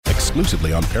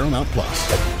exclusively on Paramount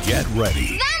Plus. Get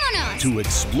ready to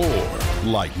explore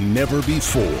like never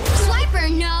before.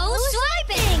 Swiper, no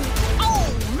swiping!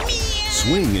 Oh, man!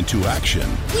 Swing into action.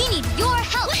 We need your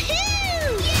help!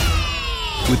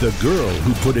 With a girl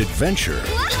who put adventure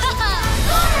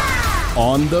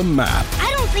on the map.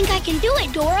 I don't think I can do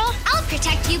it, Dora. I'll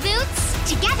protect you, Boots.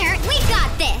 Together, we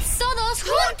got this. Todos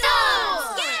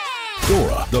juntos! Yeah!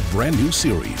 Dora, the brand new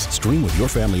series. Stream with your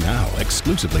family now,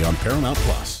 exclusively on Paramount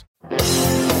Plus.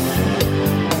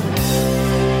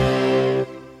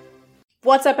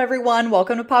 What's up, everyone?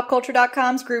 Welcome to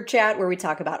PopCulture.com's group chat, where we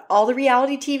talk about all the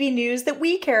reality TV news that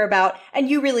we care about and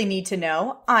you really need to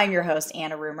know. I'm your host,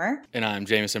 Anna Rumor. And I'm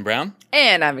Jameson Brown.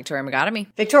 And I'm Victoria Magotomy.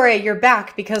 Victoria, you're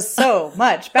back because so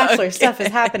much Bachelor stuff is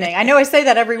happening. I know I say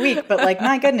that every week, but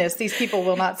my goodness, these people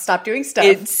will not stop doing stuff.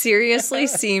 It seriously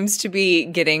seems to be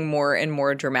getting more and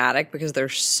more dramatic because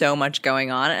there's so much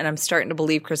going on. And I'm starting to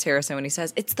believe Chris Harrison when he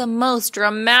says, it's the most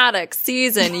dramatic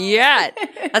season yet.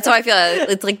 That's how I feel.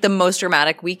 It's like the most dramatic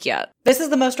week yet. This is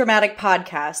the most dramatic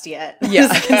podcast yet. Yeah.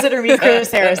 Consider me Chris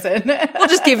Harrison. We'll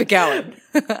just keep it going.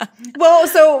 Well,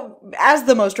 so as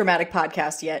the most dramatic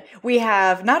podcast yet, we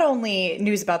have not only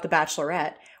news about the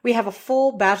Bachelorette, we have a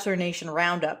full Bachelor Nation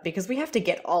roundup because we have to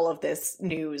get all of this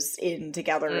news in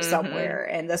together somewhere.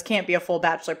 And this can't be a full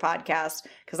Bachelor podcast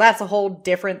because that's a whole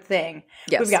different thing.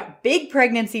 Yes. We've got big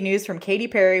pregnancy news from Katy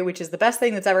Perry, which is the best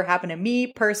thing that's ever happened to me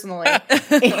personally.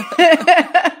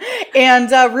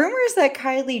 And rumors that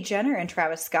Kylie Jenner and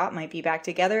Travis Scott might be back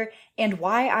together, and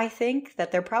why I think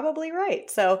that they're probably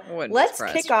right. So let's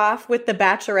kick off with the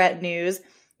Bachelorette news.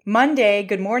 Monday,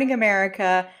 Good Morning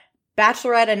America,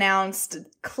 Bachelorette announced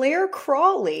Clare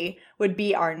Crawley would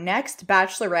be our next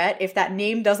Bachelorette. If that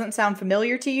name doesn't sound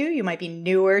familiar to you, you might be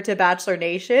newer to Bachelor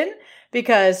Nation,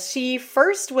 because she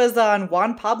first was on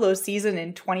Juan Pablo's season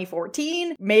in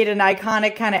 2014, made an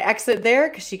iconic kind of exit there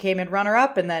because she came in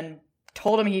runner-up and then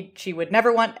told him she would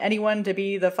never want anyone to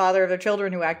be the father of their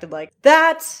children who acted like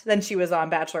that. Then she was on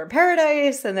Bachelor in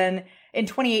Paradise, and then in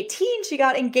 2018, she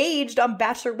got engaged on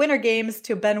Bachelor Winter Games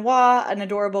to Benoit, an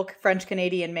adorable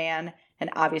French-Canadian man, and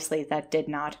obviously that did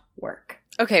not work.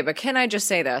 Okay, but can I just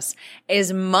say this?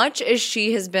 As much as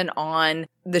she has been on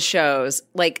the shows,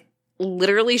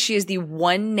 literally she is the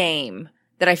one name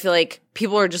that I feel like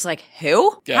people are just like,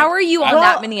 who? Yeah. How are you on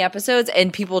that many episodes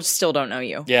and people still don't know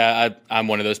you? Yeah, I'm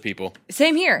one of those people.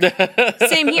 Same here.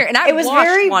 Same here. And I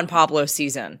watched Juan Pablo's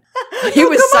season. He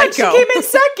was psycho. She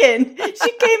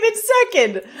came in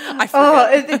second. I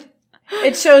forgot.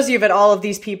 It shows you that all of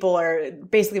these people are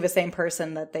basically the same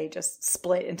person, that they just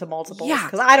split into multiples. Yeah.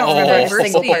 Because I don't remember a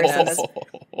single person.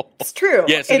 It's true.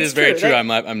 Yes, it is very true.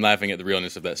 I'm laughing at the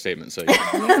realness of that statement. So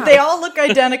yeah. They all look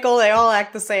identical. They all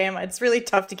act the same. It's really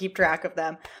tough to keep track of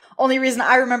them. Only reason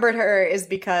I remembered her is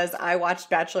because I watched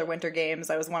Bachelor Winter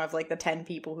Games. I was one of the 10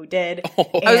 people who did. I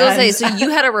was going to say, so you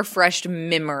had a refreshed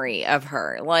memory of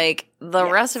her. The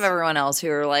rest of everyone else who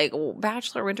are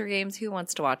Bachelor Winter Games, who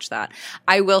wants to watch that?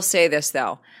 I will say this,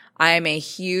 though. I am a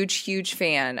huge, huge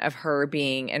fan of her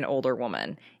being an older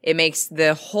woman. It makes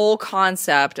the whole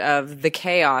concept of the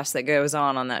chaos that goes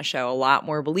on that show a lot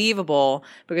more believable,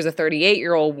 because a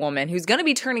 38-year-old woman who's going to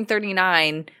be turning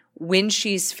 39 when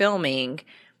she's filming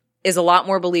is a lot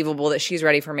more believable that she's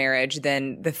ready for marriage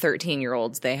than the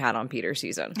 13-year-olds they had on Peter's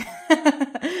season.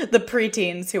 The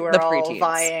preteens who are all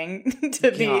vying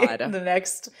to be the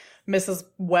next Mrs.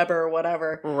 Weber or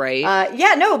whatever. Right.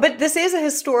 But this is a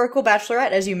historical Bachelorette,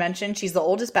 as you mentioned. She's the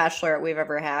oldest Bachelorette we've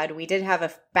ever had. We did have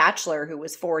a Bachelor who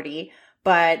was 40,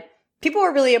 but people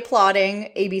were really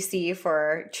applauding ABC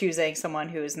for choosing someone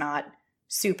who is not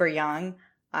super young.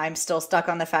 I'm still stuck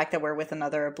on the fact that we're with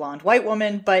another blonde white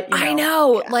woman, but I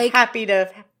know, happy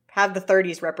to have the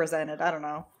 30s represented. I don't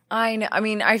know. I know. I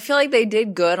mean, I feel like they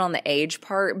did good on the age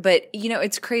part, but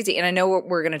it's crazy. And I know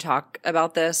we're going to talk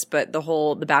about this, but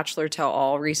the Bachelor Tell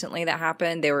All recently that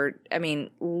happened,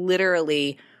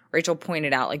 literally Rachel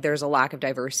pointed out there's a lack of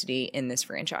diversity in this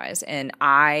franchise. And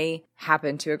I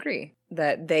happen to agree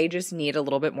that they just need a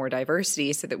little bit more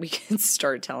diversity so that we can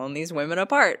start telling these women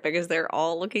apart, because they're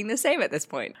all looking the same at this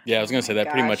point. Yeah, I was going to say that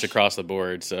pretty much across the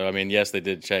board. So, I mean, yes, they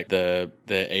did check the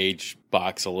age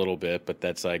box a little bit, but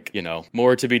that's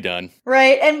more to be done.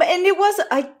 Right. And it was,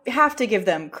 I have to give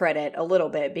them credit a little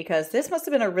bit, because this must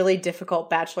have been a really difficult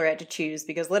Bachelorette to choose,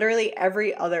 because literally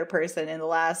every other person in the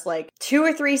last 2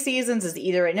 or 3 seasons is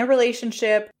either in a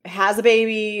relationship, has a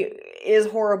baby, is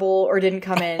horrible, or didn't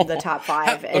come in the top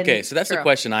 5. Okay, so that's the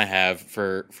question I have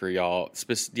for y'all.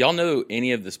 Do y'all know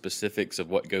any of the specifics of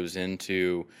what goes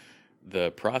into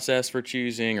the process for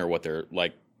choosing, or what they're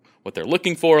what they're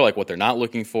looking for, like what they're not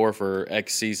looking for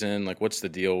X season? Like, what's the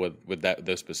deal with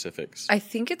those specifics? I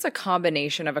think it's a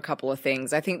combination of a couple of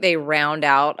things. I think they round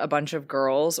out a bunch of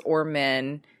girls or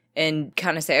men and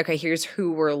kind of say, okay, here's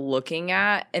who we're looking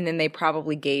at. And then they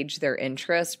probably gauge their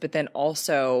interest, but then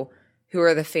also who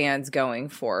are the fans going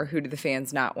for? Who do the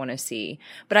fans not want to see?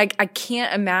 But I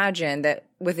can't imagine that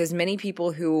with as many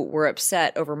people who were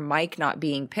upset over Mike not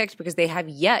being picked because they have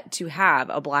yet to have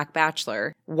a black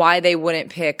bachelor, why they wouldn't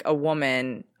pick a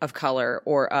woman of color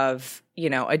or of,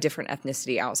 a different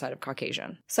ethnicity outside of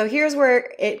Caucasian. So here's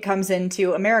where it comes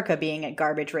into America being a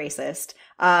garbage racist.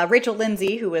 Rachel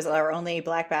Lindsay, who was our only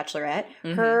black bachelorette,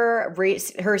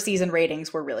 her season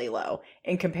ratings were really low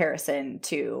in comparison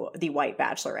to the white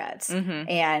bachelorettes.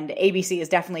 And ABC is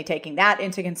definitely taking that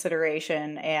into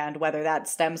consideration, and whether that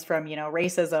stems from,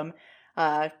 racism,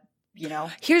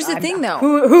 Here's the thing, though.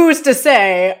 Who's to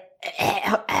say?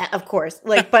 Of course,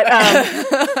 but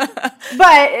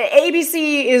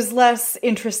ABC is less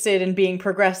interested in being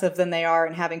progressive than they are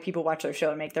in having people watch their show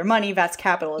and make their money. That's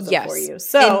capitalism for you.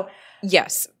 So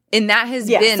and that has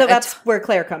been so that's where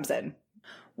Clare comes in.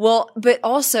 Well, but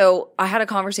also I had a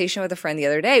conversation with a friend the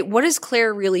other day. What is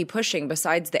Clare really pushing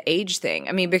besides the age thing?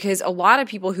 I mean, because a lot of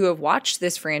people who have watched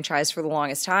this franchise for the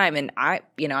longest time, and I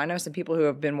know some people who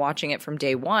have been watching it from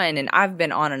day one, and I've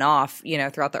been on and off,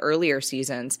 throughout the earlier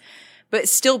seasons, but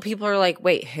still people are like,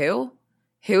 wait, who?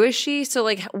 Who is she?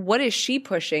 So, what is she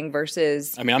pushing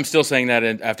versus... I mean, I'm still saying that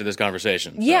after this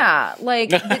conversation. So. Yeah,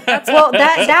 that's... Well,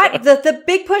 the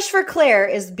big push for Clare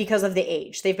is because of the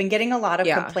age. They've been getting a lot of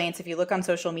complaints. If you look on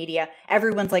social media,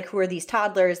 everyone's like, who are these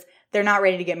toddlers? They're not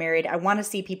ready to get married. I want to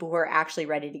see people who are actually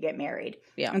ready to get married.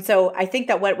 Yeah. And so I think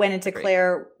that what went into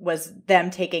Clare was them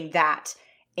taking that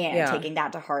and taking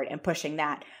that to heart and pushing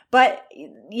that. But,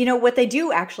 what they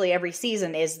do actually every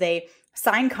season is they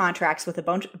sign contracts with a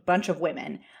bunch of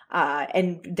women,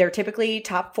 and they're typically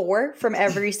top 4 from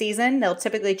every season. They'll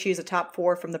typically choose a top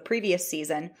 4 from the previous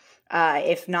season.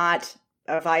 If not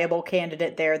a viable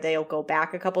candidate there, they'll go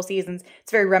back a couple seasons.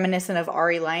 It's very reminiscent of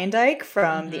Ari Leyendyke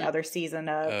from the other season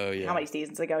of, how many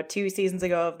seasons ago? 2 seasons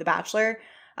ago of The Bachelor,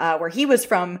 where he was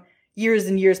from years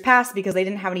and years past because they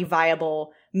didn't have any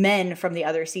viable men from the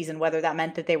other season, whether that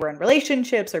meant that they were in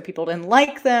relationships or people didn't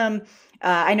like them.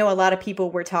 I know a lot of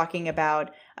people were talking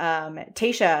about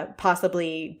Tayshia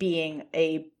possibly being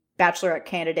a Bachelorette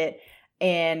candidate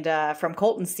and from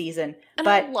Colton's season. And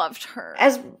but I loved her.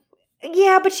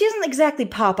 But she doesn't exactly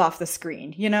pop off the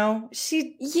screen, she's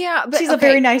a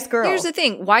very nice girl. Here's the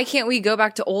thing. Why can't we go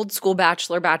back to old school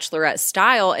Bachelorette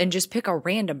style and just pick a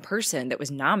random person that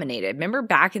was nominated? Remember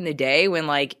back in the day when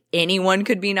anyone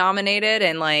could be nominated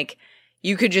and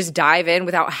you could just dive in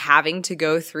without having to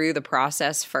go through the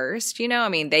process first, I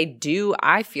mean, they do,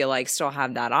 I feel like, still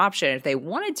have that option if they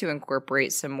wanted to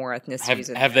incorporate some more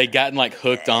ethnicities. Have they gotten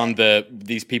hooked on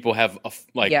these people have a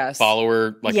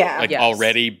follower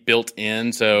already built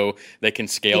in so they can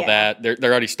scale that? They're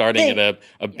already starting at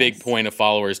a big point of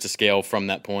followers to scale from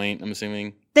that point, I'm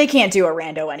assuming. They can't do a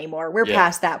rando anymore. We're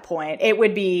past that point. It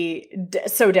would be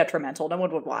so detrimental. No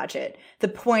one would watch it. The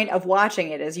point of watching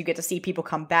it is you get to see people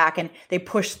come back, and they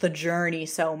push the journey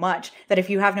so much that if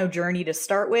you have no journey to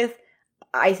start with,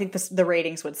 I think the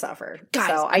ratings would suffer. Guys,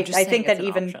 so I think that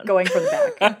even going from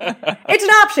the back, it's an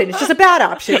option. It's just a bad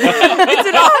option. It's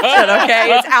an option,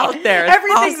 okay? It's out there. It's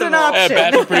Everything's possible. an option. A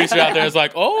bachelor producer out there is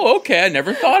like, oh, okay, I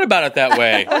never thought about it that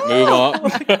way. Move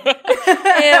on.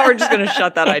 Yeah, we're just going to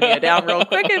shut that idea down real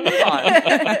quick and move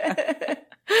on.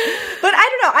 But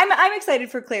I don't know. I'm excited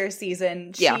for Claire's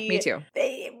season. Me too.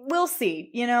 We'll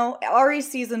see. Ari's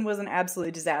season was an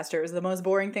absolute disaster. It was the most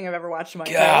boring thing I've ever watched in my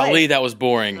life. Golly, that was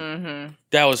boring. Mm-hmm.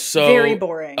 That was so very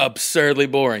boring. Absurdly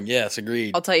boring. Yes,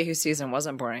 agreed. I'll tell you whose season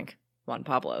wasn't boring. Juan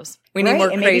Pablo's. We need more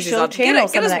crazies.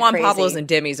 Get us Juan Pablo's and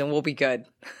Demi's and we'll be good.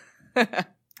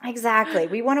 Exactly.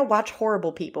 We want to watch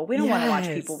horrible people. We don't want to watch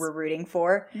people we're rooting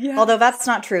for. Yes. Although that's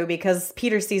not true because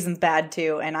Peter's season's bad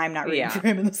too, and I'm not rooting for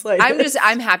him in the slightest.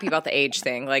 I'm happy about the age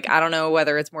thing. I don't know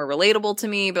whether it's more relatable to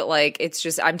me, but it's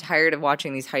just I'm tired of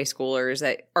watching these high schoolers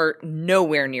that are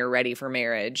nowhere near ready for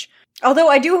marriage. Although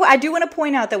I do want to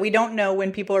point out that we don't know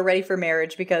when people are ready for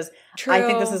marriage because I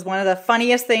think this is one of the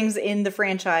funniest things in the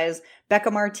franchise. Becca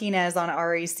Martinez on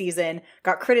Ari's season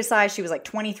got criticized. She was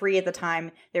 23 at the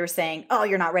time. They were saying, oh,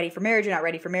 you're not ready for marriage. You're not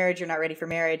ready for marriage. You're not ready for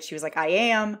marriage. She was like, I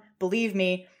am. Believe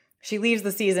me. She leaves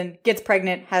the season, gets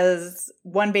pregnant, has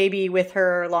one baby with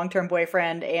her long-term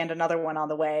boyfriend and another one on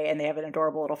the way, and they have an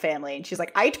adorable little family. And she's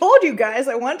like, I told you guys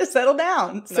I wanted to settle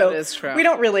down. So that is true. We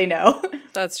don't really know.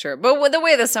 That's true. But the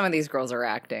way that some of these girls are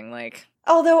acting,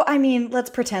 Although, I mean,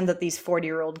 let's pretend that these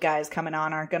 40-year-old guys coming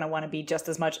on aren't going to want to be just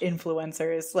as much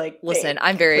influencers. Like, listen,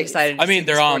 I'm very excited to see these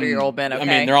 40-year-old men, okay? I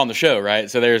mean, they're on the show,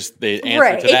 right? So there's the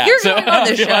answer to that. If you're going on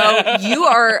the show, you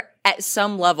are at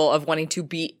some level of wanting to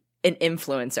be an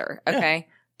influencer, okay?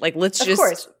 Yeah. Like, let's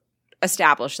just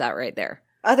establish that right there.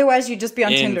 Otherwise, you'd just be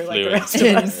on Tinder like the rest of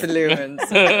us.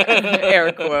 Influence.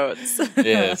 Air quotes.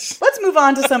 Yes. Let's move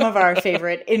on to some of our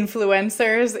favorite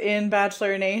influencers in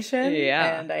Bachelor Nation.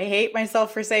 Yeah. And I hate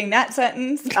myself for saying that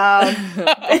sentence.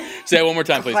 Say it one more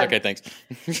time, please. Okay, thanks.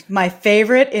 My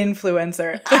favorite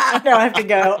influencer. Now I have to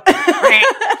go.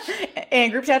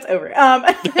 And group chat's over.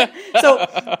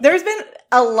 So there's been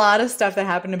a lot of stuff that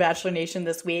happened to Bachelor Nation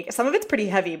this week. Some of it's pretty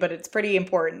heavy, but it's pretty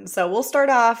important. So we'll start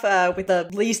off with the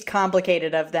least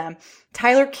complicated of them.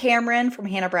 Tyler Cameron from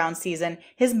Hannah Brown's season.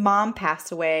 His mom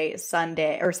passed away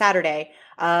Saturday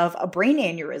of a brain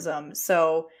aneurysm.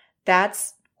 So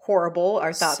that's horrible.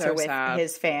 Our thoughts are with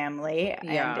his family.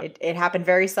 Yeah. And it happened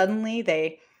very suddenly.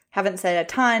 They haven't said a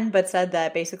ton, but said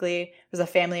that basically it was a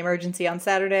family emergency on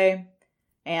Saturday.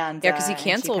 And because he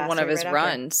canceled one of his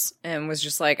runs and was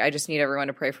just like, I just need everyone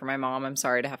to pray for my mom. I'm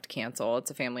sorry to have to cancel.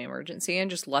 It's a family emergency, and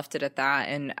just left it at that.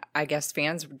 And I guess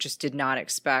fans just did not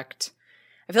expect.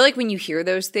 I feel like when you hear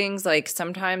those things, like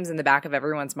sometimes in the back of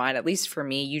everyone's mind, at least for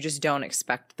me, you just don't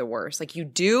expect the worst. Like you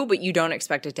do, but you don't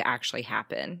expect it to actually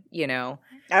happen, you know?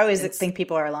 I always think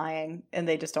people are lying and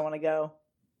they just don't want to go.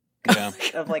 Yeah.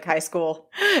 Of like high school.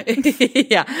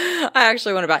 Yeah. I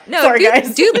actually want to buy. No, sorry,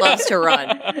 guys. Dude loves to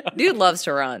run. Dude loves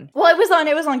to run. Well, it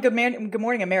was on Good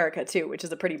Morning America too, which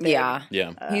is a pretty big. Yeah.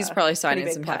 He's probably signing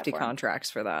some platform. hefty contracts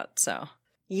for that. So.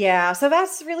 Yeah. So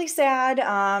that's really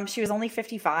sad. She was only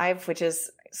 55, which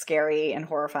is scary and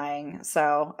horrifying.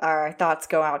 So our thoughts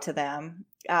go out to them.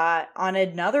 On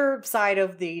another side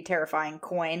of the terrifying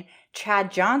coin,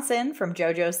 Chad Johnson from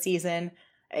JoJo's season,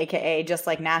 aka just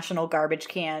like National Garbage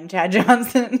Can Chad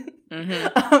Johnson.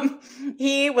 Mm-hmm.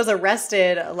 He was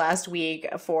arrested last week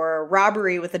for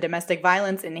robbery with a domestic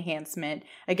violence enhancement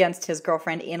against his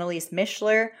girlfriend Annalise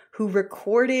Mishler, who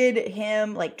recorded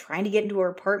him like trying to get into her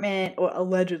apartment, or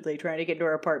allegedly trying to get into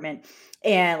her apartment,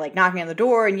 and like knocking on the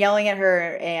door and yelling at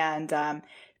her, and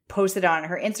posted on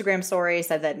her Instagram story,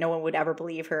 said that no one would ever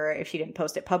believe her if she didn't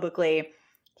post it publicly.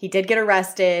 He did get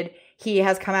arrested. He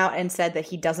has come out and said that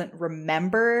he doesn't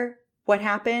remember what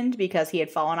happened because he had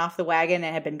fallen off the wagon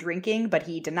and had been drinking, but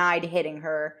he denied hitting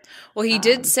her. Well, he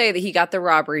did say that he got the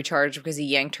robbery charge because he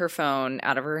yanked her phone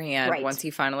out of her hand once he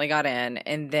finally got in.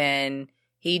 And then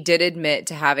he did admit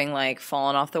to having like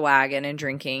fallen off the wagon and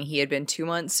drinking. He had been 2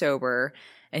 months sober,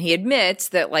 and he admits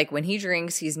that like when he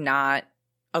drinks, he's not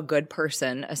a good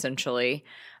person, essentially.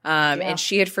 And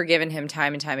she had forgiven him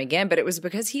time and time again, but it was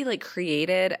because he like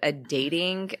created a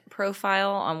dating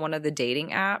profile on one of the dating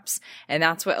apps, and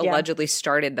that's what allegedly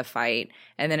started the fight.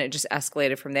 And then it just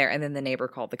escalated from there. And then the neighbor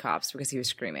called the cops because he was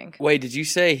screaming. Wait, did you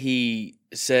say he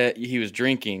said he was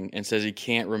drinking and says he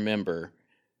can't remember,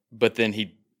 but then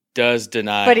he does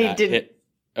deny? But he didn't.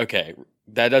 Okay,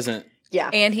 that doesn't.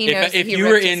 Yeah, and he knows if you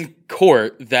were in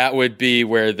court, that would be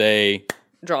where they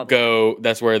go.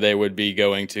 That's where they would be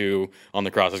going to on the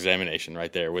cross-examination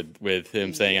right there with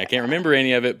him saying, I can't remember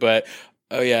any of it, but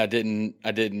oh yeah, I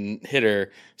didn't hit her.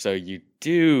 So you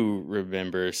do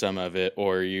remember some of it,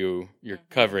 or you're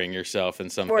covering yourself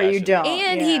in some fashion. Or you don't.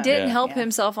 And he didn't help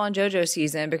himself on JoJo's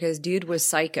season because dude was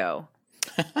psycho.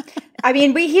 I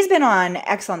mean, he's been on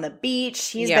X on the Beach.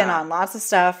 He's been on lots of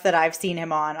stuff that I've seen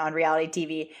him on reality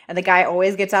TV. And the guy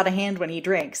always gets out of hand when he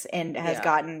drinks and has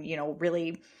gotten,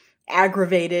 really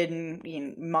aggravated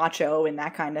and macho and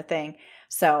that kind of thing.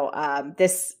 So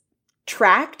this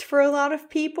tracked for a lot of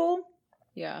people.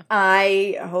 Yeah.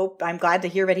 I'm glad to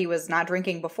hear that he was not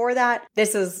drinking before that.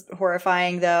 This is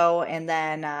horrifying though. And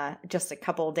then just a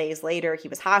couple of days later, he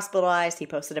was hospitalized. He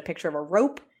posted a picture of a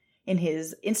rope in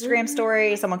his Instagram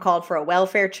story. Someone called for a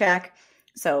welfare check.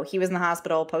 So he was in the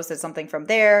hospital, posted something from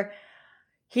there.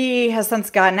 He has since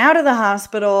gotten out of the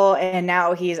hospital, and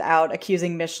now he's out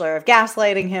accusing Mishler of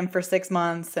gaslighting him for 6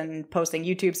 months and posting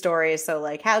YouTube stories. So,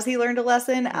 like, has he learned a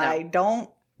lesson? No. I don't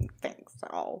think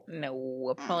so. No,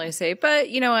 we'll probably say. But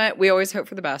you know what? We always hope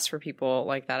for the best for people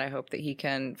like that. I hope that he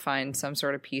can find some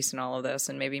sort of peace in all of this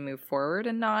and maybe move forward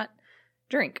and not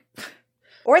drink.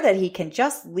 Or that he can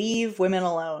just leave women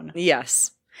alone.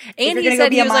 Yes. And he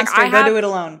said he was like, go do it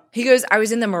alone. He goes, I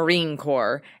was in the Marine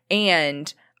Corps,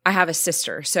 and I have a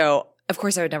sister, so of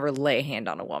course I would never lay a hand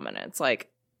on a woman. It's like,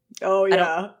 oh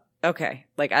yeah, okay,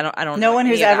 like I don't. No one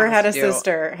who's ever had a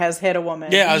sister has hit a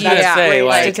woman. Yeah, I was gonna say,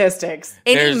 like, statistics.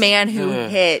 Any man who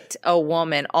hit a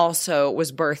woman also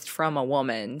was birthed from a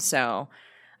woman. So,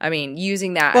 I mean,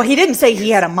 using that. Well, he didn't say he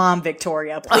had a mom,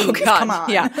 Victoria. Please, oh, God. Come on.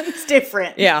 Yeah. It's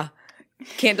different. Yeah.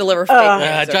 Can't deliver fake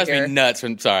news. It drives me nuts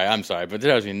when, I'm sorry, but it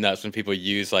drives me nuts when people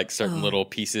use like certain little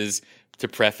pieces to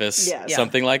preface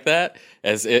something like that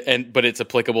but it's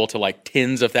applicable to like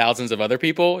tens of thousands of other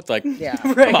people. It's like,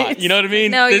 come on, you know what I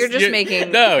mean? No, you're just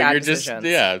making bad decisions.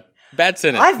 Bad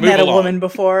sentence. I've met a woman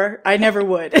before. I never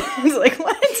would. I was like,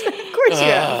 what? Of course you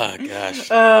have. Oh,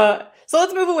 gosh. So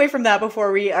let's move away from that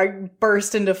before we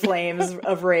burst into flames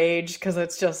of rage, because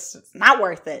it's not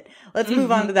worth it. Let's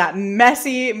move on to that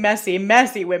messy, messy,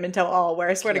 messy Women Tell All, where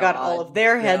I swear to God, all of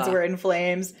their heads were in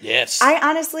flames. Yes. I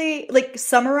honestly,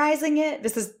 summarizing it,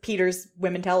 this is Peter's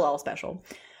Women Tell All special.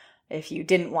 If you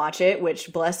didn't watch it,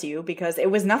 which bless you, because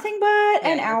it was nothing but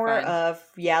an hour of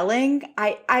yelling.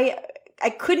 I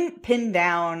couldn't pin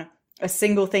down a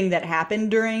single thing that happened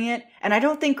during it. And I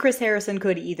don't think Chris Harrison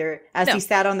could either, as he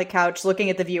sat on the couch looking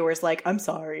at the viewers like, I'm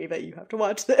sorry that you have to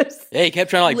watch this. Yeah, he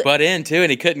kept trying to butt in too, and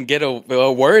he couldn't get a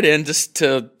word in just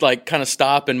to kind of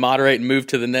stop and moderate and move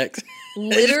to the next.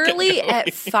 Literally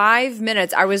at 5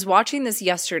 minutes, I was watching this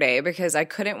yesterday because I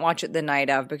couldn't watch it the night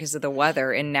of because of the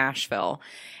weather in Nashville.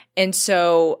 And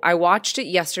so I watched it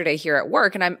yesterday here at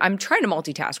work, and I'm trying to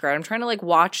multitask, right? I'm trying to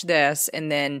watch this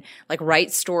and then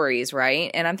write stories,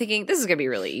 right? And I'm thinking this is going to be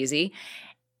really easy.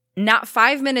 Not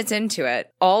 5 minutes into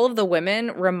it, all of the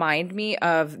women remind me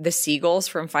of the seagulls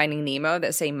from Finding Nemo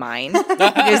that say mine,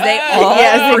 because they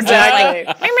all were just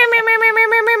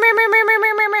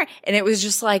and it was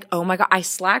just like, oh my God. I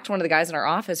slacked one of the guys in our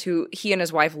office who he and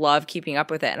his wife love keeping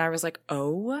up with it. And I was like,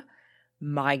 oh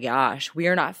my gosh, we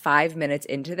are not 5 minutes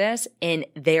into this and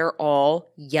they're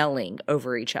all yelling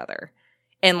over each other.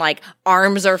 And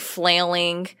arms are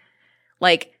flailing,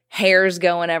 hair's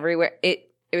going everywhere. It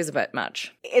was a bit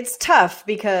much. It's tough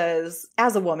because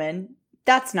as a woman,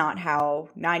 that's not how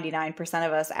 99%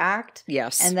 of us act.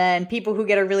 Yes. And then people who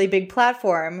get a really big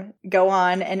platform go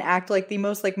on and act like the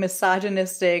most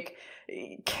misogynistic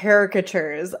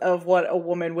caricatures of what a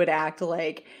woman would act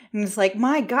like. And it's like,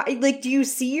 my God, do you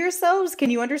see yourselves? Can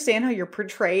you understand how you're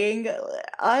portraying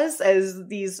us as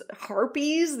these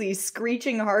harpies, these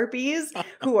screeching harpies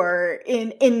who are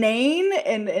inane?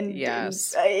 And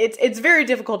yes, it's very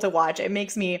difficult to watch. It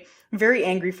makes me very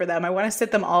angry for them. I want to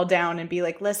sit them all down and be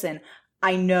like, listen,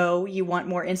 I know you want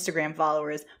more Instagram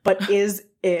followers, but is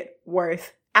it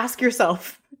worth? Ask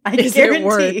yourself. Is it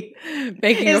worth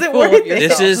making a fool of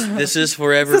yourself? This is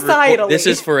forever. This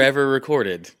is forever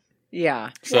recorded.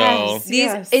 Yeah. So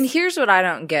and here's what I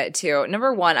don't get too.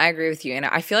 Number one, I agree with you, and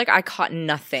I feel like I caught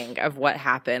nothing of what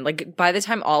happened. By the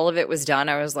time all of it was done,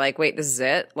 I was like, "Wait, this is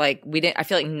it." We didn't. I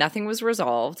feel like nothing was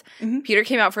resolved. Mm-hmm. Peter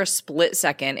came out for a split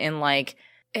second, and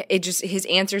his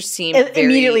answers seemed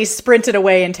immediately sprinted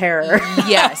away in terror.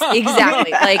 Yes,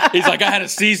 exactly. He's like, I had a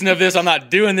season of this. I'm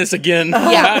not doing this again.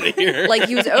 I'm out of here.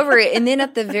 He was over it. And then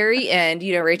at the very end,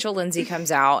 Rachel Lindsay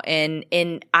comes out, and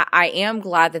I am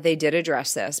glad that they did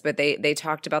address this, but they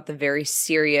talked about the very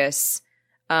serious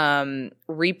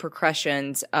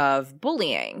repercussions of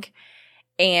bullying.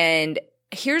 And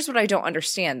here's what I don't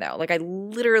understand, though. I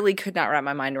literally could not wrap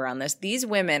my mind around this. These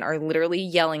women are literally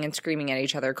yelling and screaming at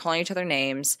each other, calling each other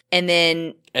names, and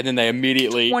then they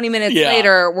immediately 20 minutes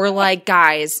later, we're like,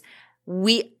 guys,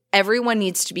 everyone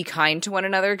needs to be kind to one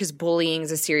another because bullying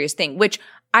is a serious thing. Which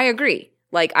I agree.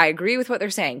 I agree with what they're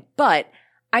saying, but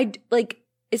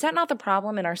is that not the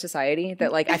problem in our society?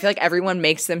 That I feel like everyone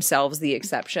makes themselves the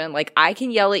exception. I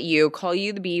can yell at you, call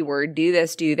you the B word, do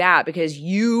this, do that because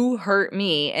you hurt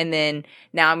me, and then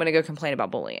now I'm going to go complain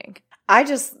about bullying.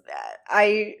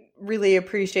 I really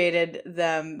appreciated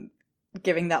them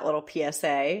giving that little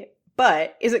PSA,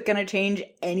 but is it going to change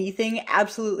anything?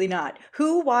 Absolutely not.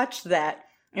 Who watched that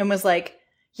and was like,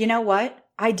 you know what?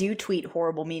 I do tweet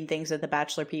horrible, mean things at the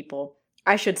Bachelor people.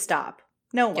 I should stop.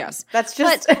 No one. Yes. That's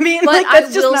just, that's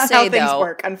just not how things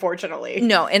work, unfortunately.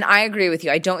 No, and I agree with you.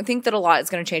 I don't think that a lot is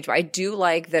going to change, but I do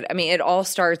like that. It all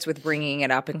starts with bringing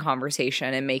it up in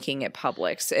conversation and making it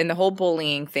public. And the whole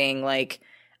bullying thing,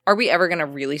 are we ever going to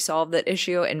really solve that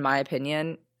issue? In my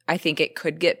opinion, I think it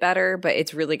could get better, but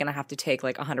it's really going to have to take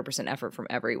 100% effort from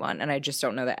everyone. And I just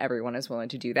don't know that everyone is willing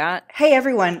to do that. Hey,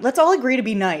 everyone, let's all agree to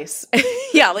be nice.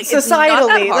 Yeah,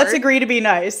 societally, let's agree to be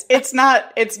nice. It's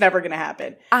never going to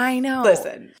happen. I know.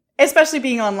 Listen, especially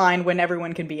being online when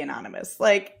everyone can be anonymous.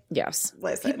 Yes.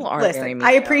 Listen, people are very mean.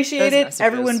 I appreciate it. Messages.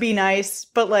 Everyone be nice,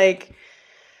 but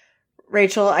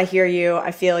Rachel, I hear you.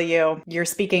 I feel you. You're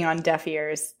speaking on deaf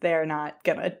ears. They're not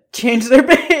going to change their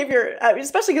behavior,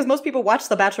 especially because most people watch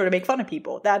The Bachelor to make fun of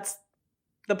people. That's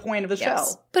the point of the show.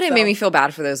 But it made me feel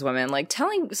bad for those women.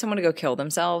 Telling someone to go kill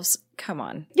themselves, come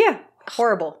on. Yeah.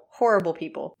 Horrible, horrible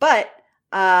people. But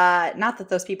Not that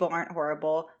those people aren't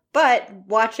horrible, but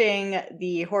watching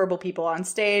the horrible people on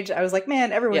stage, I was like,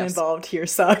 man, everyone involved here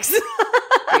sucks.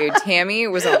 Dude, Tammy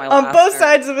was on my lap on both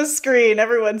sides of a screen,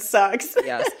 everyone sucks.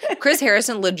 Yes. Chris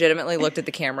Harrison legitimately looked at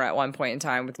the camera at one point in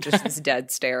time with just this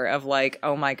dead stare of like,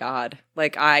 oh my God.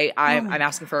 Like, I'm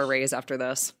asking for a raise after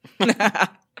this.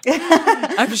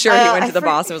 I'm sure he went to the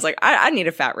boss and was like, I need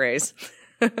a fat raise.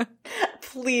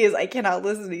 Please, I cannot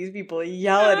listen to these people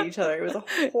yell at each other. It was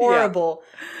horrible.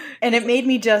 Yeah. And it made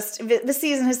me the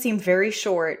season has seemed very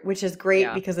short, which is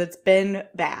great because it's been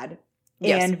bad.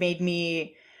 And made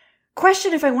me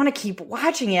question if I want to keep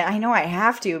watching it. I know I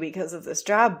have to because of this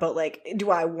job, but like,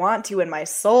 do I want to in my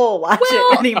soul watch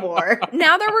it anymore?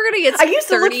 Now that we're going to get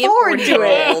some 30 and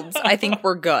 40-year-olds, I think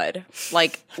we're good.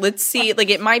 Like, let's see. Like,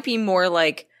 it might be more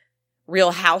like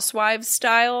Real Housewives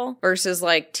style versus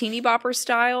like teeny bopper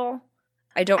style.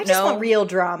 I just want real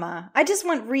drama. I just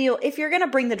want real, if you're going to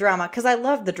bring the drama, because I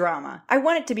love the drama. I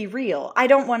want it to be real. I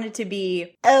don't want it to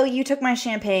be, oh, you took my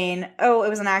champagne. Oh, it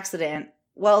was an accident.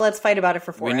 Well, let's fight about it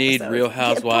for 4 episodes. We need Real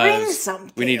Housewives.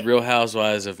 We need Real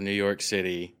Housewives of New York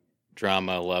City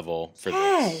drama level for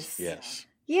this.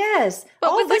 Yes. But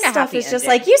all this like stuff is just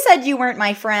like, you said you weren't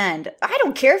my friend. I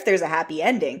don't care if there's a happy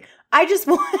ending. I just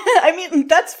want, I mean,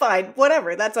 that's fine.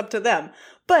 Whatever. That's up to them.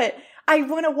 But I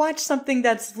want to watch something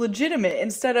that's legitimate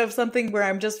instead of something where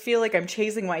I'm just feel like I'm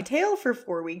chasing my tail for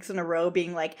 4 weeks in a row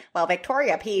being like, well,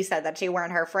 Victoria P said that you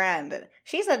weren't her friend.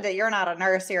 She said that you're not a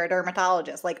nurse, you're a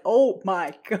dermatologist. Like, oh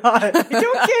my God, I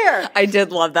don't care. I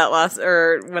did love that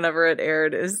whenever it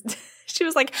aired she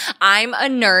was like, I'm a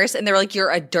nurse. And they were like, you're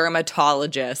a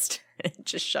dermatologist. It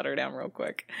just shut her down real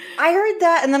quick. I heard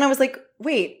that. And then I was like,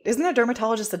 wait, isn't a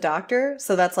dermatologist a doctor?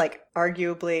 So that's like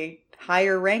arguably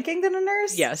higher ranking than a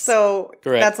nurse? Yes. So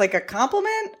that's like a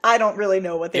compliment? I don't really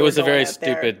know what they were going at. It was a very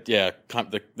stupid,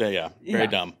 very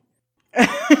dumb.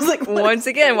 Like, once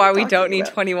again, why we don't need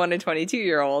 21 and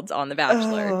 22-year-olds on The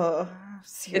Bachelor. Oh,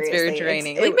 seriously. It's very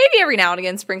draining. Like maybe every now and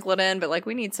again sprinkle it in, but like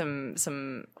we need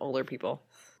some older people.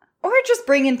 Or just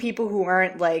bring in people who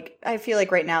aren't like, I feel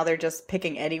like right now they're just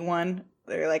picking anyone.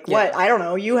 They're like, what? I don't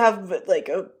know. You have like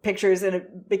pictures in a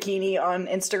bikini on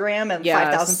Instagram and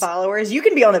 5,000 followers. You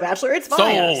can be on The Bachelor. It's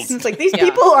fine. It's like these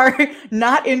people are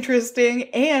not interesting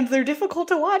and they're difficult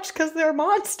to watch because they're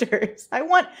monsters. I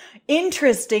want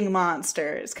interesting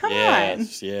monsters. Come on.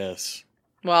 Yes.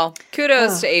 Well,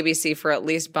 kudos to ABC for at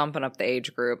least bumping up the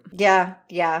age group. Yeah.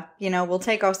 You know, we'll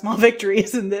take our small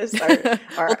victories in this,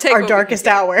 our darkest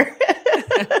hour.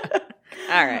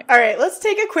 All right. Let's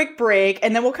take a quick break,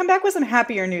 and then we'll come back with some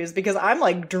happier news because I'm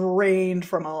like drained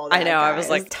from all of that. I know. Guys. I was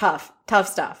like, tough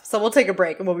stuff. So we'll take a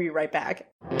break, and we'll be right back.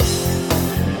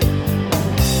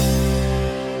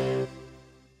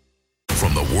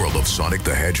 From the world of Sonic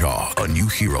the Hedgehog, a new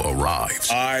hero arrives.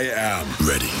 I am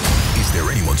ready. Is there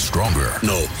anyone stronger?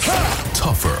 No.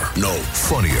 Tougher? No.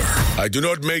 Funnier? I do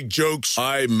not make jokes.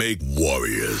 I make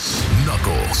warriors.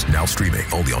 Knuckles, now streaming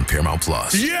only on Paramount+.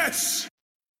 Yes!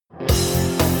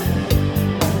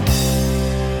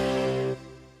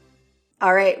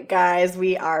 All right, guys,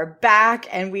 we are back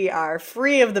and we are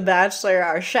free of The Bachelor.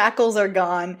 Our shackles are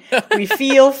gone. We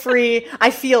feel free.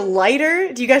 I feel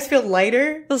lighter. Do you guys feel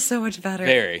lighter? Feels so much better.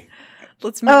 Very.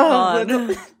 Let's move on.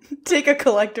 Let's take a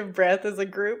collective breath as a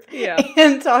group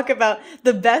and talk about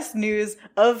the best news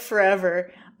of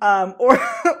forever,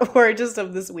 or just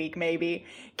of this week, maybe.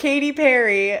 Katy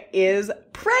Perry is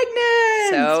pregnant.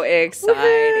 So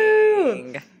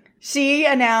exciting. Woo-hoo! She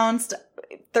announced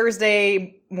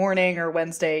Thursday morning or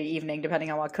Wednesday evening, depending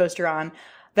on what coast you're on,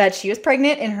 that she was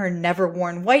pregnant in her Never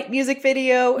Worn White music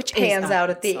video, which pans out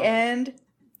at the end.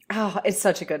 Oh, it's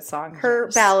such a good song. Her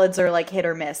ballads are like hit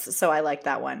or miss, so I like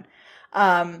that one.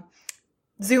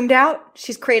 Zoomed out,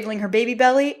 she's cradling her baby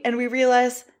belly, and we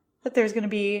realize that there's going to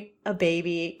be a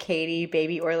baby Katy,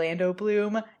 baby Orlando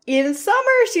Bloom in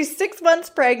summer. She's 6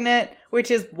 months pregnant, which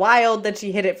is wild that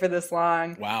she hid it for this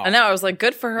long. Wow. I know. I was like,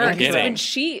 good for her.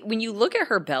 Because when you look at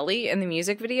her belly in the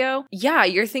music video,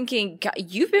 you're thinking,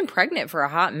 you've been pregnant for a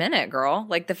hot minute, girl.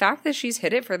 Like the fact that she's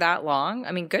hid it for that long,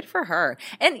 I mean, good for her.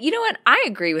 And you know what? I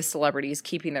agree with celebrities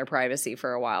keeping their privacy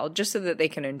for a while just so that they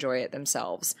can enjoy it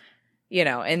themselves, you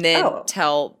know, and then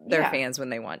tell their fans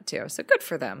when they want to. So good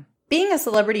for them. Being a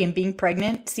celebrity and being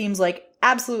pregnant seems like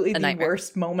absolutely the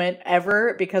worst moment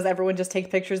ever because everyone just takes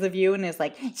pictures of you and is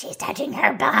like, she's touching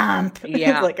her bump.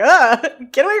 Yeah. It's like,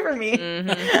 get away from me.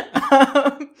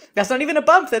 Mm-hmm. That's not even a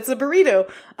bump. That's a burrito.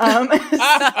 And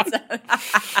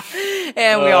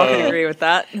we all can agree with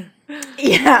that.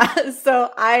 Yeah.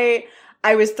 So I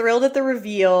was thrilled at the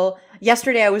reveal.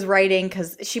 Yesterday I was writing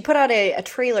because she put out a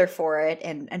trailer for it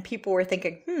and people were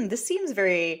thinking, this seems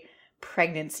very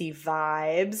pregnancy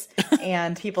vibes,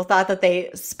 and people thought that they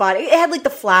spotted it. Had like the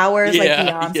flowers, like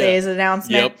Beyonce's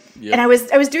announcement. Yep. And I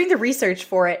was doing the research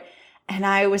for it, and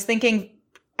I was thinking,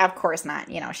 of course not.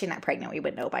 You know, she's not pregnant. We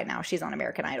would know by now. She's on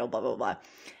American Idol. Blah blah blah.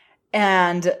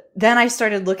 And then I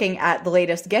started looking at the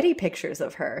latest Getty pictures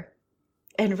of her,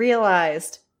 and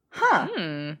realized,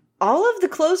 all of the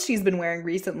clothes she's been wearing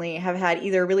recently have had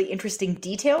either really interesting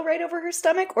detail right over her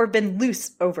stomach or been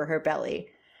loose over her belly.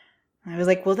 I was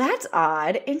like, well, that's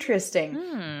odd. Interesting.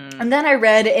 And then I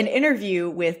read an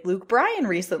interview with Luke Bryan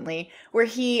recently where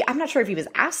I'm not sure if he was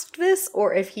asked this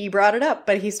or if he brought it up,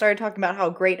 but he started talking about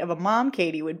how great of a mom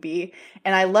Katy would be.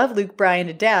 And I love Luke Bryan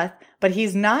to death, but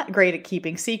he's not great at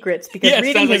keeping secrets because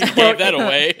reading his quote, gave that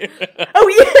away. Oh,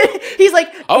 yeah. He's like,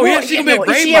 oh, yeah, she's going to be a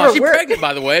great mom. She's pregnant,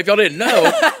 by the way, if y'all didn't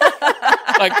know.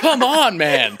 Like, come on,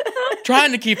 man.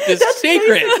 Trying to keep this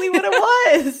secret. That's basically what it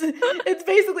was. It's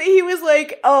basically, he was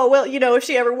like, oh, well, you know, if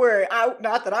she ever were,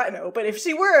 not that I know, but if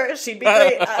she were, she'd be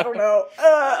great. I don't know.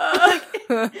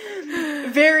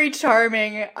 Very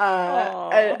charming.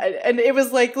 And it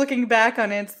was like, looking back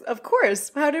on it, of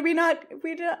course, how did we not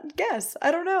guess?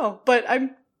 I don't know. But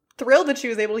I'm thrilled that she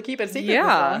was able to keep it secret.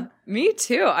 Yeah, me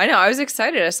too. I know. I was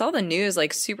excited. I saw the news I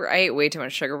ate way too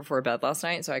much sugar before bed last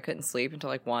night, so I couldn't sleep until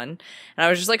like 1. And I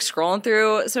was just like scrolling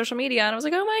through social media, and I was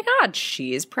like, oh my God,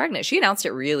 she is pregnant. She announced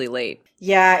it really late.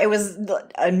 Yeah, it was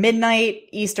midnight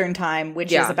Eastern time,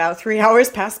 which is about 3 hours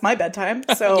past my bedtime.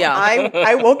 So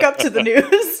I woke up to the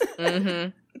news. Mm-hmm.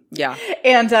 Yeah.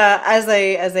 And as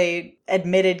a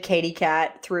admitted Katy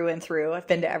cat through and through, I've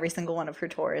been to every single one of her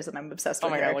tours, and I'm obsessed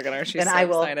with her. Oh my God, look at her. She's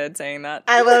excited saying that.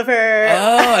 I love her.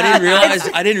 Oh,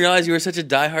 I didn't realize you were such a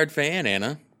diehard fan,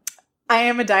 Anna. I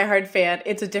am a diehard fan.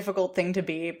 It's a difficult thing to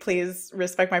be. Please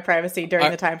respect my privacy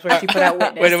during the times where she put out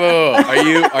Witness.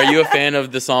 Wait. Are you a fan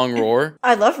of the song Roar?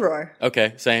 I love Roar.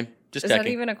 Okay, same. Just checking. Is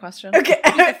that even a question? Okay.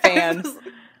 I'm a fan.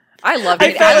 I love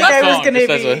it. I felt like I was going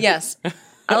to be. Yes.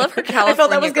 I love her California. I felt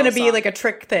that was going to be like a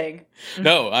trick thing.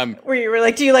 No, where you were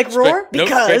like, "Do you like Roar?"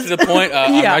 Because straight to the point.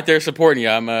 I'm right there supporting you.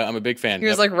 I'm a big fan. He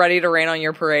was like ready to rain on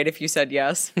your parade if you said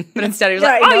yes, but instead he was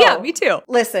like, "Oh yeah, me too."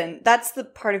 Listen, that's the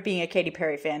part of being a Katy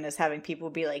Perry fan is having people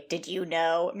be like, "Did you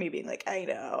know?" Me being like, "I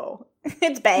know."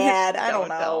 It's bad. I don't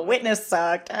know. Witness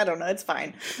sucked. I don't know. It's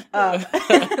fine.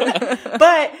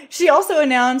 But she also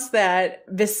announced that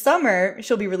this summer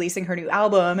she'll be releasing her new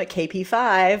album,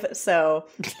 KP5. So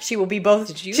she will be both.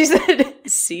 Did you she said,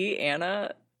 see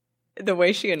Anna, the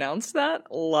way she announced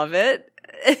that? Love it.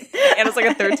 Anna's like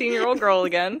a 13-year-old girl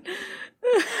again.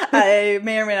 I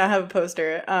may or may not have a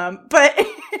poster. But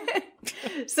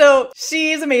so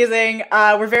she's amazing.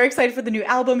 We're very excited for the new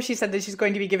album. She said that she's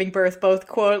going to be giving birth both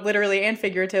quote literally and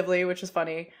figuratively, which is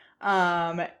funny.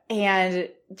 And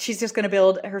she's just going to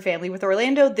build her family with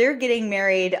Orlando. They're getting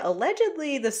married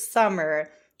allegedly this summer,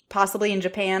 possibly in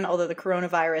Japan, although the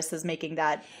coronavirus is making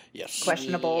that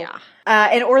questionable. Yeah.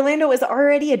 And Orlando is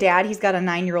already a dad. He's got a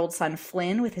 9-year-old son,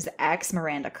 Flynn, with his ex,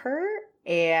 Miranda Kerr.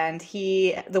 And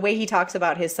the way he talks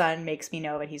about his son makes me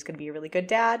know that he's going to be a really good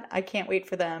dad. I can't wait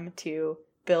for them to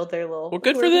build their little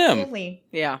good for them. Family.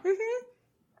 Yeah. Mm-hmm.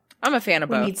 I'm a fan of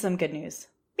both. We need some good news.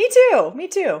 Me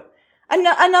too.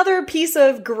 Another piece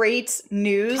of great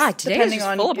news. God, today is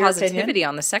just full of positivity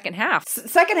on the second half.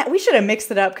 We should have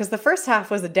mixed it up because the first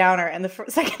half was a downer and the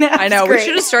second half I know, was great. We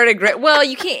should have started great. Well,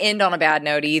 you can't end on a bad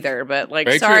note either, but like,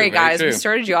 sorry guys, we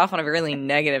started you off on a really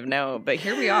negative note, but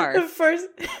here we are. The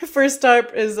first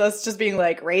start is us just being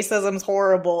like, racism's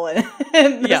horrible,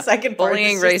 and the second part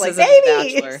bullying, is just racism, like,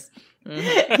 babies. Bachelor.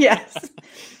 Mm-hmm. Yes.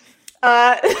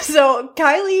 So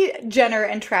Kylie Jenner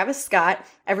and Travis Scott,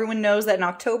 everyone knows that in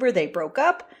October they broke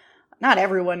up. Not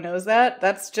everyone knows that.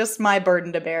 That's just my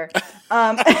burden to bear.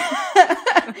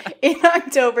 In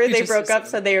October they broke up,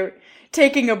 so they're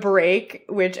taking a break,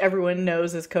 which everyone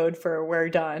knows is code for we're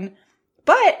done.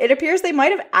 But it appears they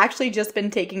might have actually just been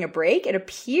taking a break. It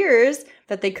appears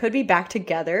that they could be back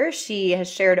together. She has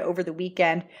shared over the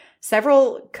weekend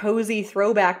several cozy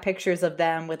throwback pictures of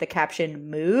them with the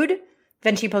caption "Mood."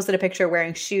 Then she posted a picture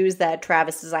wearing shoes that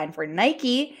Travis designed for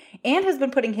Nike and has been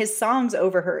putting his songs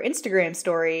over her Instagram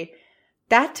story.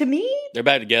 That, to me, they're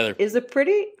back together.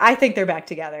 I think they're back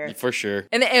together. For sure.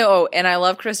 And I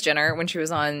love Kris Jenner when she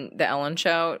was on the Ellen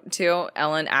show, too.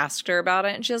 Ellen asked her about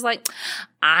it, and she was like,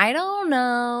 I don't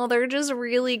know. They're just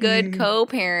really good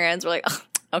co-parents. We're like,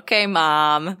 okay,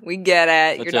 Mom, we get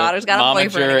it. Your daughter's got a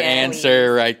boyfriend again.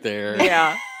 Answer right there.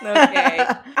 Yeah. Okay.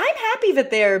 I'm happy that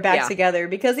they're back together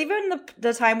because even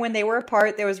the time when they were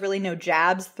apart, there was really no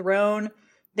jabs thrown.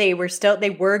 They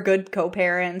were good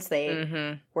co-parents.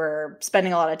 They were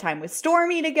spending a lot of time with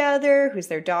Stormi together, who's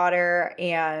their daughter,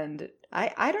 and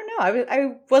I don't know.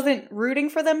 I wasn't rooting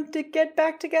for them to get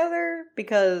back together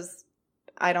because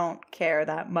I don't care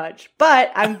that much.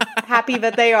 But I'm happy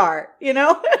that they are, you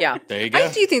know? Yeah. There you go.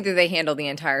 I do think that they handled the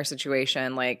entire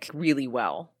situation, like, really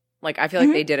well. Like, I feel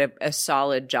like they did a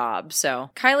solid job. So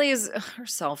Kylie's her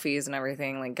selfies and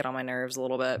everything, like, get on my nerves a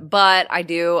little bit. But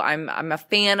I'm a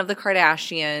fan of the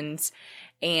Kardashians.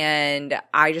 And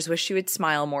I just wish she would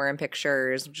smile more in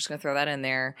pictures. I'm just going to throw that in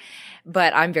there.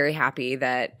 But I'm very happy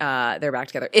that they're back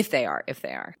together, if they are.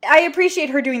 I appreciate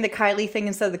her doing the Kylie thing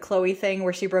instead of the Chloe thing,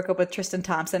 where she broke up with Tristan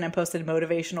Thompson and posted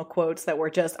motivational quotes that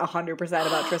were just 100%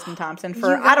 about Tristan Thompson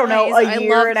for, I don't know, a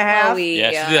year and a half. Chloe. Yeah,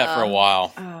 she did that for a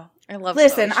while. Oh. I love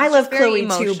Listen, Chloe. I love Chloe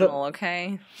too, but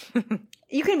okay?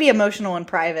 You can be emotional in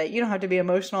private. You don't have to be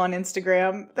emotional on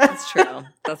Instagram. That's true.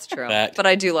 That's true. But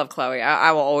I do love Chloe.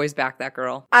 I will always back that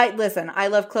girl. I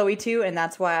love Chloe too, and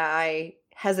that's why I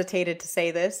hesitated to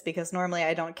say this, because normally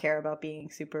I don't care about being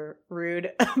super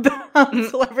rude about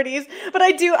celebrities. But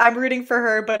I'm rooting for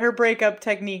her, but her breakup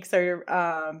techniques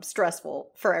are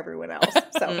stressful for everyone else.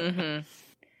 So,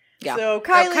 yeah. So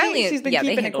Kylie, she's been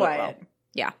keeping it quiet. Well.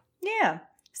 Yeah. Yeah.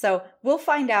 So we'll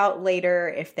find out later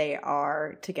if they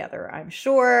are together, I'm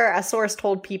sure. A source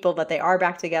told People that they are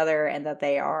back together and that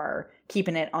they are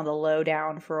keeping it on the low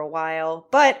down for a while.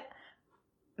 But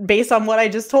based on what I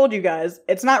just told you guys,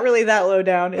 it's not really that low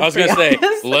down. I was going to say,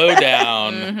 low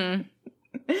down.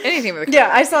 Anything with yeah,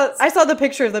 I saw the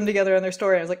picture of them together on their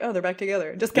story. I was like, oh, they're back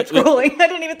together. And just kept scrolling. I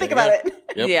didn't even think about it.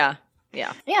 Yep.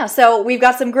 Yeah, so we've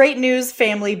got some great news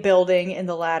family building in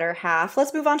the latter half.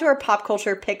 Let's move on to our pop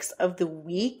culture picks of the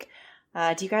week.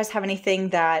 Do you guys have anything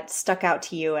that stuck out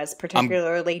to you as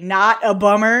particularly not a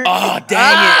bummer? Oh,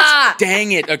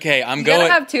 dang it. Okay, I'm going. You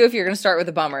gotta have two if you're going to start with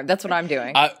a bummer. That's what I'm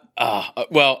doing.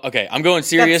 Well, okay, I'm going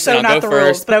serious and I'll go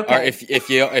first. Rules, okay. Or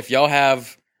if y'all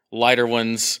have lighter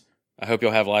ones, I hope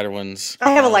you'll have lighter ones. I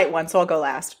have a light one, so I'll go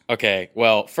last. Okay.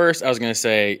 Well, first I was going to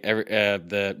say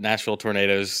the Nashville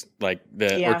tornadoes, or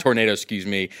tornado,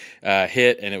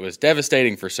 hit, and it was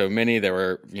devastating for so many. There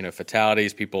were,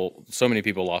 fatalities. So many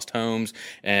people lost homes,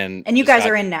 and you guys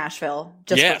are in Nashville.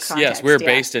 Just yes, for context. Yes, we're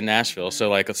based in Nashville.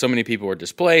 So so many people were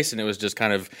displaced, and it was just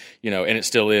kind of, and it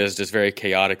still is just very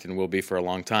chaotic, and will be for a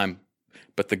long time.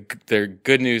 But the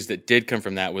good news that did come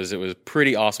from that was it was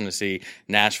pretty awesome to see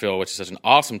Nashville, which is such an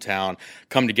awesome town,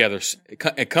 come together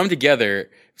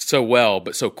so well,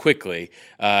 but so quickly,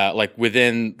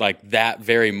 within that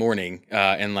very morning,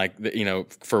 and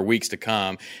for weeks to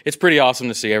come. It's pretty awesome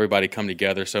to see everybody come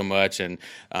together so much and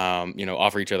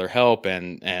offer each other help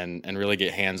and really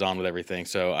get hands on with everything.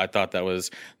 So I thought that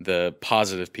was the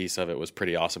positive piece of it. Was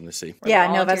pretty awesome to see.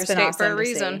 Yeah, no, that's been awesome for a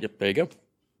reason. Yep, there you go.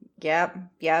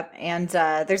 Yep. And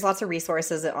there's lots of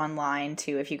resources online,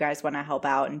 too, if you guys want to help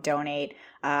out and donate.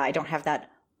 I don't have that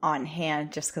on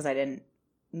hand just because I didn't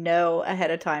know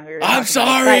ahead of time. I'm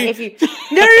sorry. If you...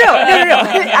 No.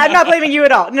 I'm not blaming you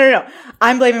at all. No.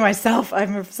 I'm blaming myself.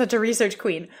 I'm such a research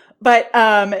queen. But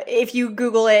if you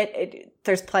Google it,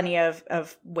 there's plenty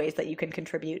of ways that you can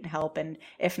contribute and help. And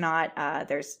if not,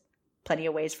 there's plenty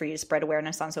of ways for you to spread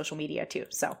awareness on social media, too.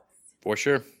 So for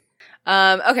sure.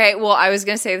 Okay, well, I was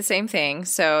going to say the same thing.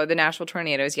 So the Nashville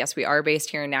tornadoes, yes, we are based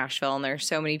here in Nashville, and there's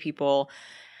so many people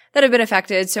that have been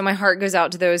affected. So my heart goes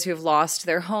out to those who have lost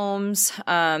their homes,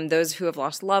 those who have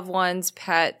lost loved ones,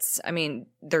 pets,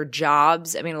 their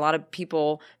jobs. A lot of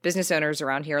people, business owners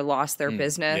around here lost their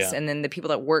business, and then the people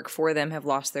that work for them have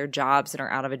lost their jobs and are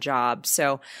out of a job.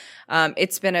 So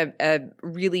it's been a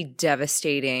really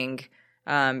devastating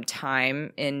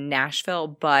time in Nashville,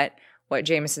 but what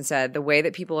Jameson said, the way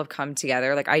that people have come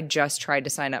together, I just tried to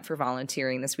sign up for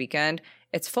volunteering this weekend.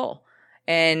 It's full.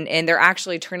 And they're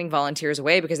actually turning volunteers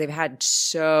away because they've had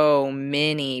so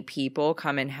many people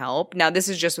come and help. Now, this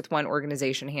is just with one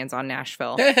organization, Hands on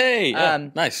Nashville. Hey,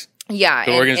 nice. Yeah.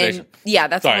 Good organization.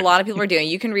 That's what a lot of people are doing.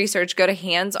 You can research, go to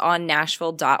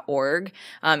handsonnashville.org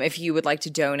if you would like to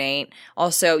donate.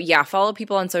 Also, follow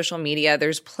people on social media.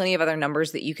 There's plenty of other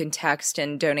numbers that you can text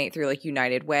and donate through,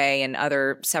 United Way and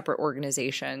other separate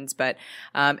organizations. But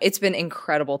it's been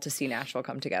incredible to see Nashville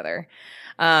come together.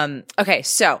 Okay,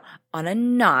 so on a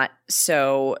not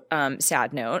so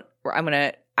sad note,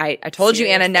 I told you,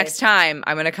 Anna, next time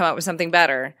I'm going to come up with something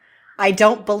better. I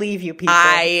don't believe you, people.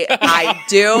 I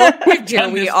do. Here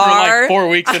we are. For 4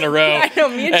 weeks in a row. I know,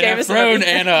 me and James have thrown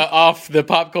Anna off the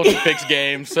pop culture picks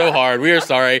game so hard. We are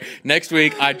sorry. Next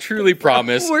week, I truly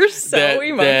promise we're so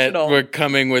emotional. That we're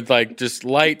coming with just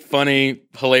light, funny,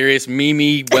 hilarious,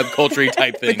 meme, web culture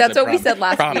type things. But that's what we said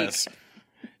last week.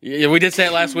 Yeah, we did say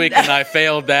it last week, and I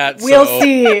failed that. We'll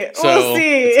see.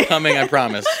 It's coming, I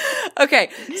promise.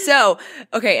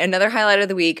 Another highlight of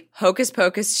the week, Hocus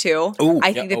Pocus 2.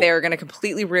 I think that they are going to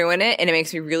completely ruin it, and it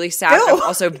makes me really sad. I'm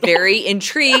also very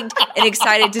intrigued and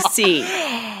excited to see.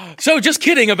 So just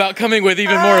kidding about coming with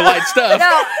even more light stuff.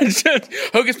 No.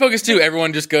 Hocus Pocus 2,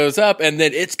 everyone just goes up, and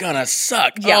then it's going to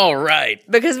suck. Yeah. All right.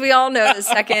 Because we all know that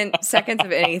seconds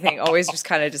of anything always just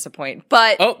kind of disappoint.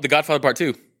 But The Godfather Part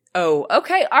 2. Oh,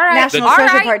 okay. All right. National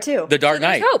Treasure Part 2. The Dark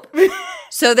Knight. Hope.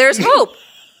 So there's hope.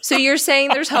 So you're saying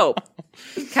there's hope.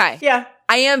 Okay. Yeah.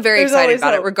 I am very excited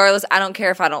about it. Regardless, I don't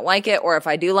care if I don't like it or if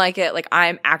I do like it. Like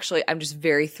I'm just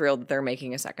very thrilled that they're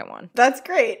making a second one. That's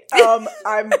great. I'm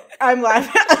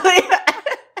laughing.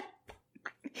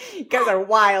 You guys are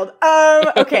wild.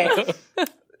 Okay.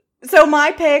 So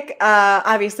my pick,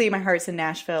 obviously my heart's in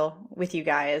Nashville with you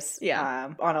guys.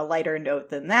 Yeah. On a lighter note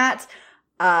than that.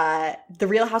 The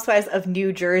Real Housewives of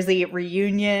New Jersey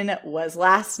reunion was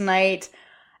last night.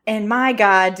 And my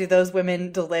God, do those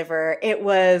women deliver. It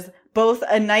was both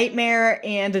a nightmare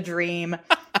and a dream.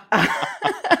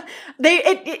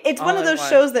 It's one of those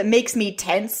shows that makes me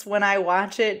tense when I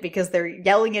watch it because they're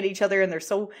yelling at each other and they're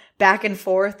so back and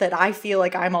forth that I feel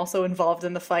like I'm also involved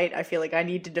in the fight. I feel like I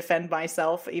need to defend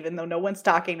myself even though no one's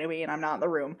talking to me and I'm not in the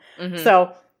room. Mm-hmm.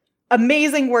 So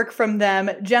amazing work from them.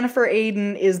 Jennifer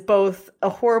Aiden is both a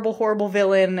horrible, horrible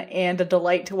villain and a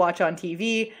delight to watch on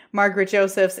TV. Margaret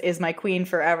Josephs is my queen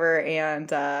forever,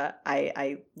 and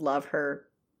I love her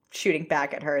shooting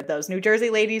back at her. Those New Jersey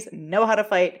ladies know how to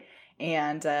fight,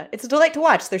 and it's a delight to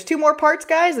watch. There's 2 more parts,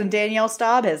 guys, and Danielle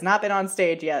Staub has not been on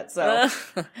stage yet, so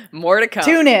more to come.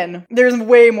 Tune in. There's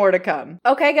way more to come.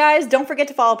 Okay, guys, don't forget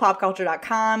to follow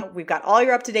popculture.com. We've got all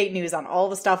your up-to-date news on all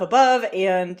the stuff above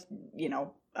and,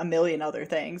 a million other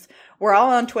things. We're all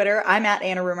on Twitter. I'm at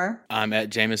Anna Rumor. I'm at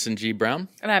Jameson G. Brown.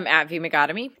 And I'm at V.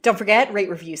 McAdamy. Don't forget, rate,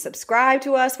 review, subscribe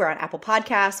to us. We're on Apple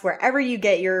Podcasts, wherever you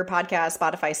get your podcasts,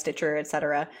 Spotify, Stitcher,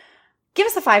 etc. Give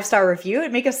us a 5-star review.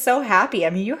 It'd make us so happy. I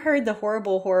mean, you heard the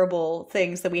horrible, horrible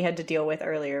things that we had to deal with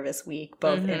earlier this week,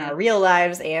 both in our real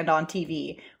lives and on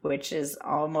TV, which is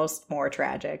almost more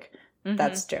tragic. Mm-hmm.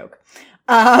 That's a joke.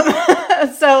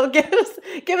 So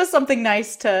give us something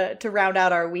nice to round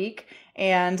out our week.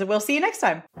 And we'll see you next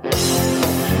time.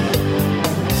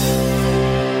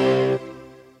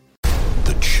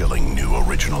 The chilling new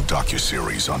original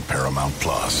docuseries on Paramount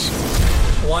Plus.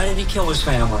 Why did he kill his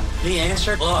family? The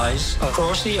answer lies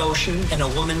across the ocean in a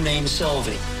woman named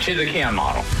Sylvie. She's a can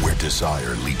model. Where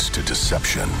desire leads to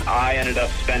deception. I ended up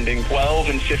spending $12,000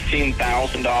 and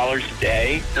 $15,000 a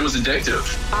day. It was addictive.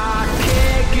 I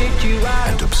can't get you out.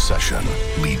 And obsession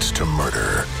leads to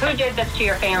murder. Who did this to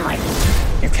your family?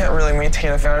 You can't really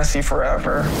maintain a fantasy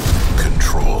forever.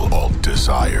 Control Alt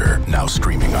Desire. Now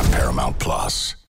streaming on Paramount Plus.